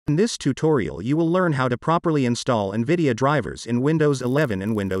In this tutorial you will learn how to properly install NVIDIA drivers in Windows 11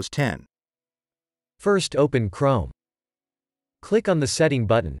 and Windows 10. First, open Chrome. Click on the Setting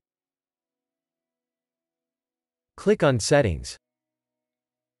button. Click on Settings.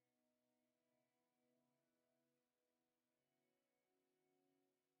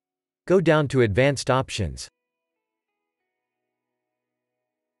 Go down to Advanced Options.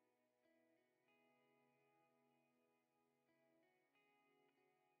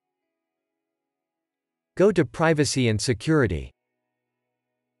 Go to Privacy and Security.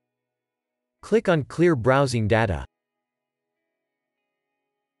 Click on Clear Browsing Data.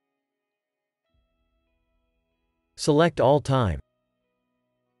 Select All Time.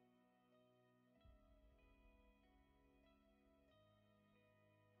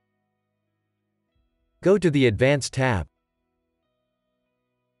 Go to the Advanced tab.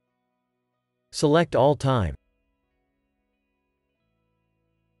 Select All Time.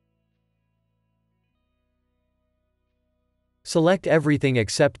 Select everything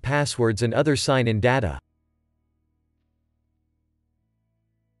except passwords and other sign-in data.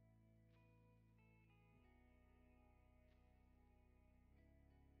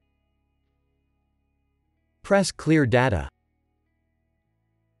 Press Clear Data.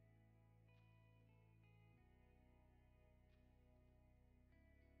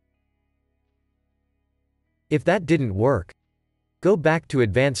 If that didn't work, go back to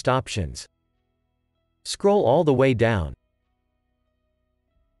Advanced Options. Scroll all the way down.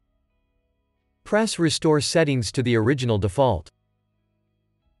 Press Restore Settings to the original default.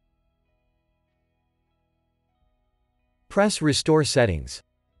 Press Restore Settings.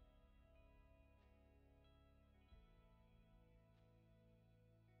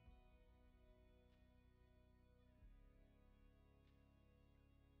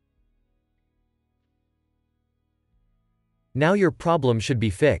 Now your problem should be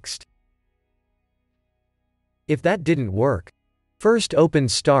fixed. If that didn't work, first open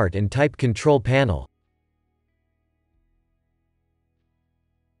Start and type Control Panel.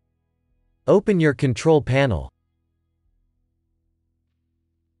 Open your Control Panel.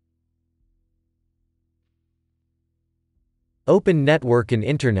 Open Network and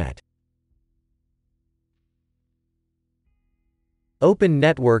Internet. Open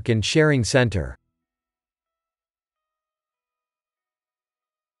Network and Sharing Center.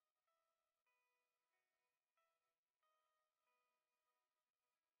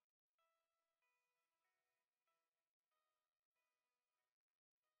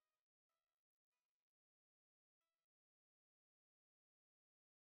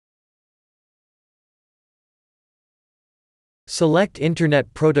 Select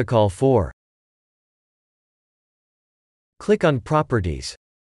Internet Protocol 4. Click on Properties.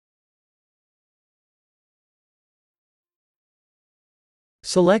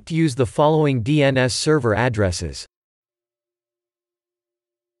 Select Use the following DNS server addresses.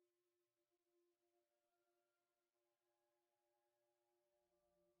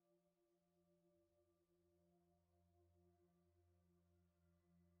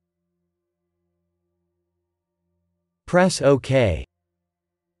 Press OK.